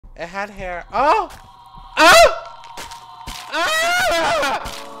It had hair. Oh! Oh! Ah!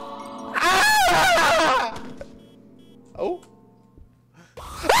 Ah! Oh.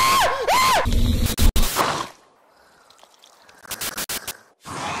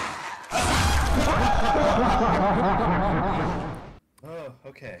 Oh,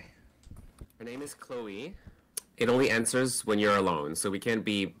 okay. Her name is Chloe. It only answers when you're alone, so we can't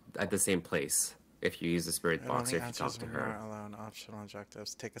be at the same place if you use the spirit box or if you talk to her. Alone. Optional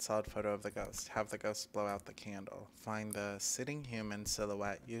objectives. Take a solid photo of the ghost. Have the ghost blow out the candle. Find the sitting human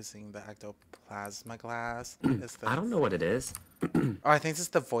silhouette using the ectoplasma glass. I don't know what it is. Oh, I think this is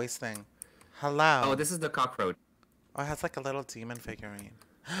the voice thing. Hello. Oh, this is the cockroach. Oh, it has like a little demon figurine.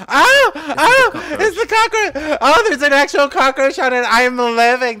 Oh! Oh! It's the cockroach! Oh, there's an actual cockroach on it. I'm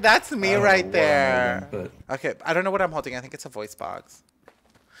living. That's me right there. Okay, I don't know what I'm holding. I think it's a voice box.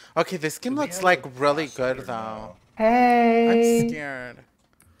 Okay, this game looks like really good though. Hey! I'm scared.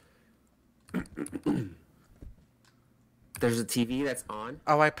 There's a TV that's on.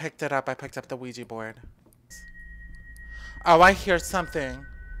 Oh, I picked it up. I picked up the Ouija board. Oh, I hear something.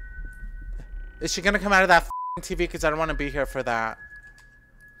 Is she gonna come out of that TV? Because I don't want to be here for that.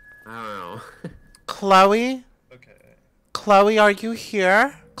 I don't know. Chloe? Okay. Chloe, are you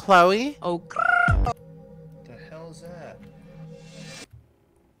here? Chloe? Oh, What the hell is that?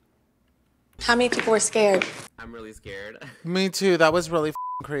 How many people were scared? I'm really scared. Me too. That was really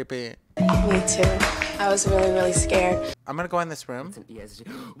creepy. Me too. I was really, really scared. I'm gonna go in this room. Yes.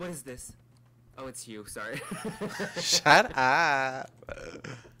 What is this? Oh, it's you. Sorry. Shut up.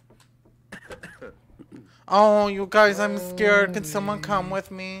 Oh, you guys, I'm scared. Can someone come with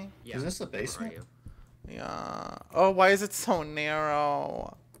me? Yeah. Is this the basement? Yeah. Oh, why is it so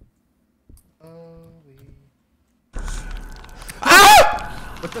narrow? Ah!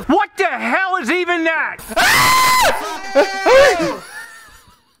 what the hell is even that?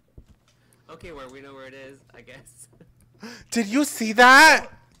 Okay, well, we know where it is, I guess. Did you see that?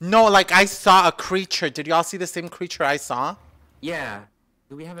 No, like I saw a creature. Did y'all see the same creature I saw? Yeah.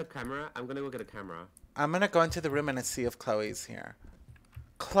 Do we have a camera? I'm gonna go get a camera. I'm gonna go into the room and see if Chloe's here.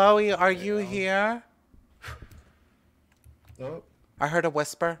 Chloe, are you here? Nope. I heard a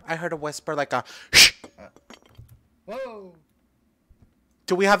whisper. I heard a whisper like a Whoa!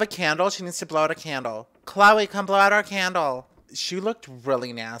 Do we have a candle? She needs to blow out a candle. Chloe, come blow out our candle. She looked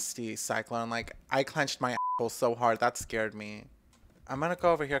really nasty, Cyclone. Like, I clenched my asshole so hard. That scared me. I'm gonna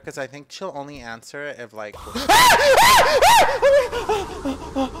go over here because I think she'll only answer it if, like...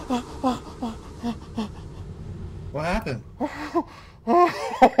 What happened? Oh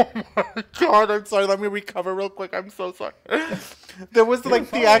my god, I'm sorry. Let me recover real quick. I'm so sorry. There was like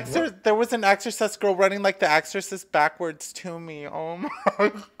there was an exorcist girl running like the exorcist backwards to me. Oh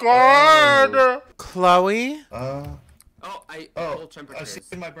my god. Oh. Chloe? Cold temperatures. I see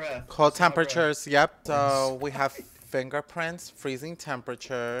in my breath. Cold temperatures, yep. So we have fingerprints, freezing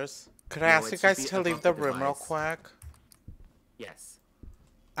temperatures. Could I ask you guys to leave the room real quick? Yes.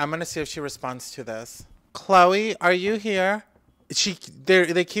 I'm gonna see if she responds to this. Chloe, are you here?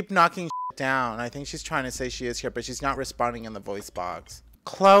 They keep knocking down. I think she's trying to say she is here, but she's not responding in the voice box.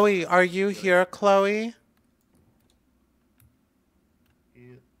 Chloe, are you here, Chloe?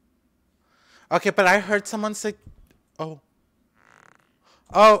 Yeah. Okay, but I heard someone say, oh.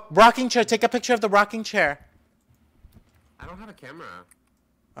 Oh, rocking chair. Take a picture of the rocking chair. I don't have a camera.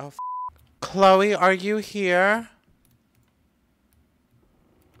 Oh, Chloe, are you here?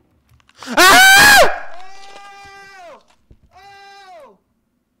 Ah!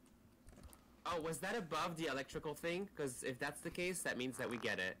 Oh, was that above the electrical thing? Because if that's the case, that means that we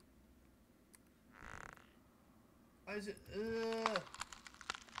get it. Why is it?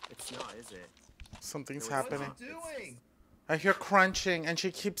 It's not, is it? Something's What's happening. What's it doing? I hear crunching, and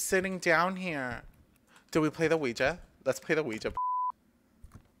she keeps sitting down here. Do we play the Ouija? Let's play the Ouija.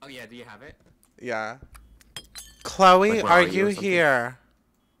 Oh yeah, do you have it? Yeah. Chloe, Like, are you here?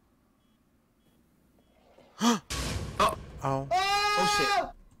 Oh! Oh. Oh shit.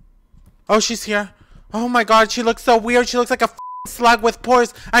 Oh, she's here. Oh my god, she looks so weird. She looks like a slug with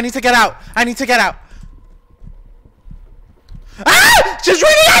pores. I need to get out. I need to get out. Ah! She's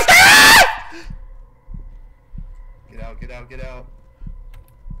reading us! Ah! Get out, get out, get out.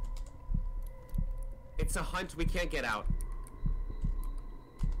 It's a hunt, we can't get out.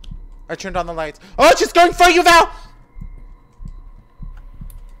 I turned on the lights. Oh, she's going for you, Val!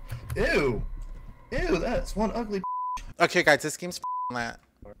 Ew. Ew, that's one ugly. Okay, guys, this game's lit.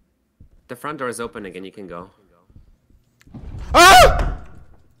 The front door is open again, you can go. Oh!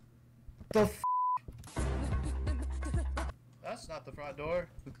 The That's not the front door.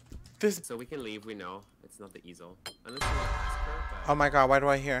 This. So we can leave, we know. It's not the easel. Unless you want to ask her, but... Oh my god, why do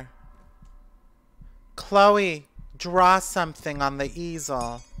I hear? Chloe, draw something on the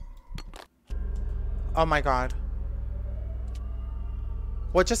easel. Oh my god.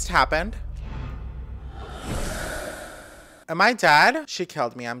 What just happened? Am I dead? She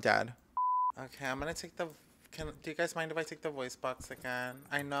killed me, I'm dead. Okay, I'm gonna take the... do you guys mind if I take the voice box again?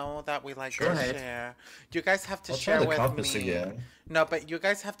 I know that we like to share. You guys have to share with me. Again. No, but you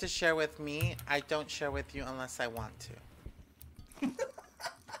guys have to share with me. I don't share with you unless I want to.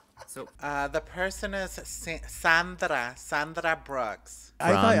 So the person is Sandra Brooks.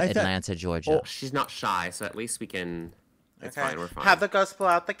 From Atlanta, Georgia. Oh, she's not shy, so at least we can... It's fine, we're fine. Have the ghost pull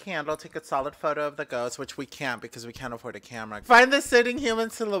out the candle, take a solid photo of the ghost, which we can't because we can't afford a camera. Find the sitting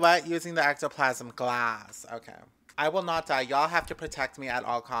human silhouette using the ectoplasm glass. Okay. I will not die. Y'all have to protect me at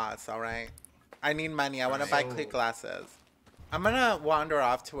all costs, all right? I need money. I want to buy clear glasses. I'm going to wander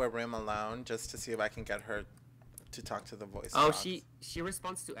off to a room alone just to see if I can get her to talk to the voice box. She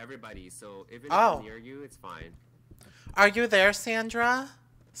responds to everybody, so even if I'm near you, it's fine. Are you there, Sandra?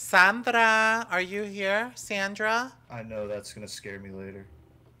 Sandra, are you here, Sandra? I know that's gonna scare me later.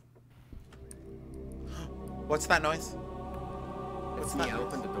 What's that noise? It's me. I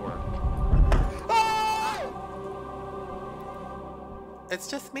opened the door. Oh! It's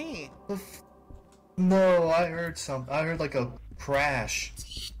just me. No, I heard something. I heard like a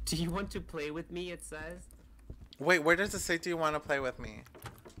crash. Do you want to play with me? It says. Wait, where does it say? Do you want to play with me?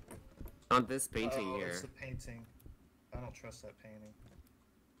 On this painting here. It's the painting. I don't trust that painting.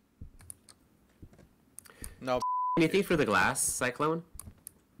 No. Anything for the glass, Cyclone?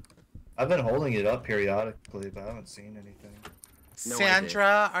 I've been holding it up periodically, but I haven't seen anything. No,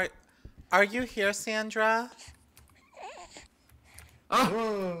 Sandra, are you here, Sandra?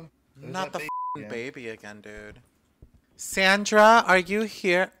 Oh! Not the baby again, dude. Sandra, are you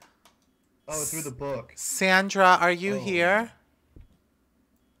here? Oh, through the book. Sandra, are you here?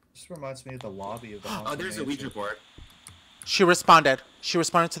 This reminds me of the lobby of the Oh, there's a Ouija board. She responded. She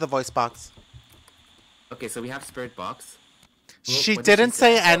responded to the voice box. Okay, so we have spirit box. She didn't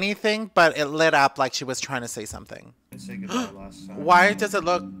say anything, but it lit up like she was trying to say something. Didn't say goodbye last time. Why does it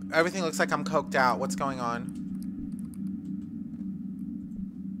look... Everything looks like I'm coked out. What's going on?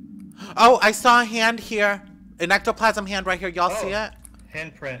 Oh, I saw a hand here. An ectoplasm hand right here. Y'all see it?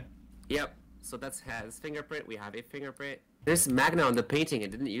 Handprint. Yep. So that's his fingerprint. We have a fingerprint. There's Magna on the painting.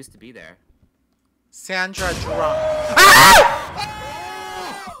 It didn't used to be there. Sandra draw. Ah!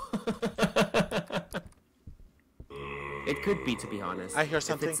 It could be, to be honest. I hear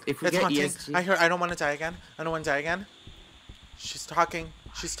something. If we it's get haunting. ESG... I don't want to die again. I don't want to die again. She's talking.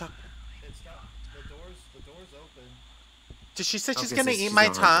 She's talking. The door's open. Did she say she's gonna eat my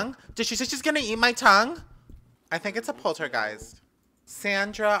tongue? Did she say she's gonna eat my tongue? I think it's a poltergeist.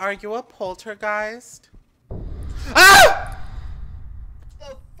 Sandra, are you a poltergeist? Ah!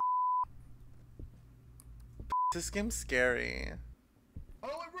 This game's scary. Oh,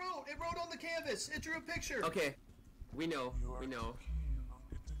 it wrote on the canvas. It drew a picture. Okay. We know. We know.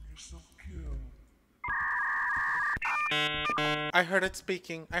 I heard it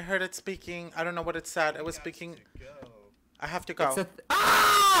speaking. I heard it speaking. I don't know what it said. It was speaking. I have to go.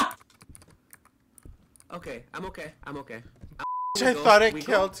 Ah! Okay, I'm okay. I'm okay. I thought it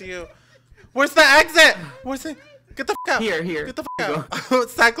killed you. Where's the exit? Where's it? Get the f out. Here. Get the f out.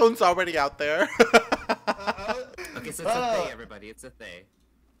 Cyclone's already out there. Okay, so it's a they, everybody. It's a they.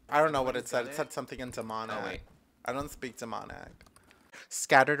 I don't know what it said. It said something in demonic. Oh, wait. I don't speak demonic.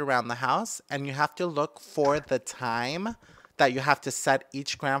 Scattered around the house, and you have to look for the time that you have to set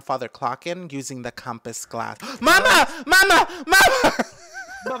each grandfather clock in using the compass glass. Mama! Mama! Mama!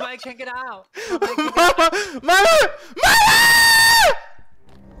 Mama, I can't get out. Mama! Mama! Mama!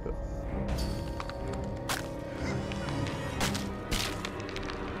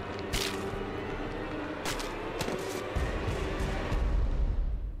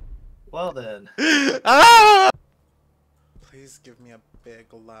 Well then. Ah! Please give me a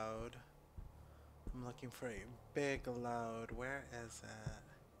big load. I'm looking for a big load. Where is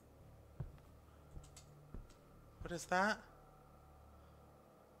it? What is that?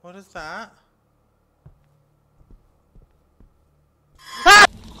 What is that?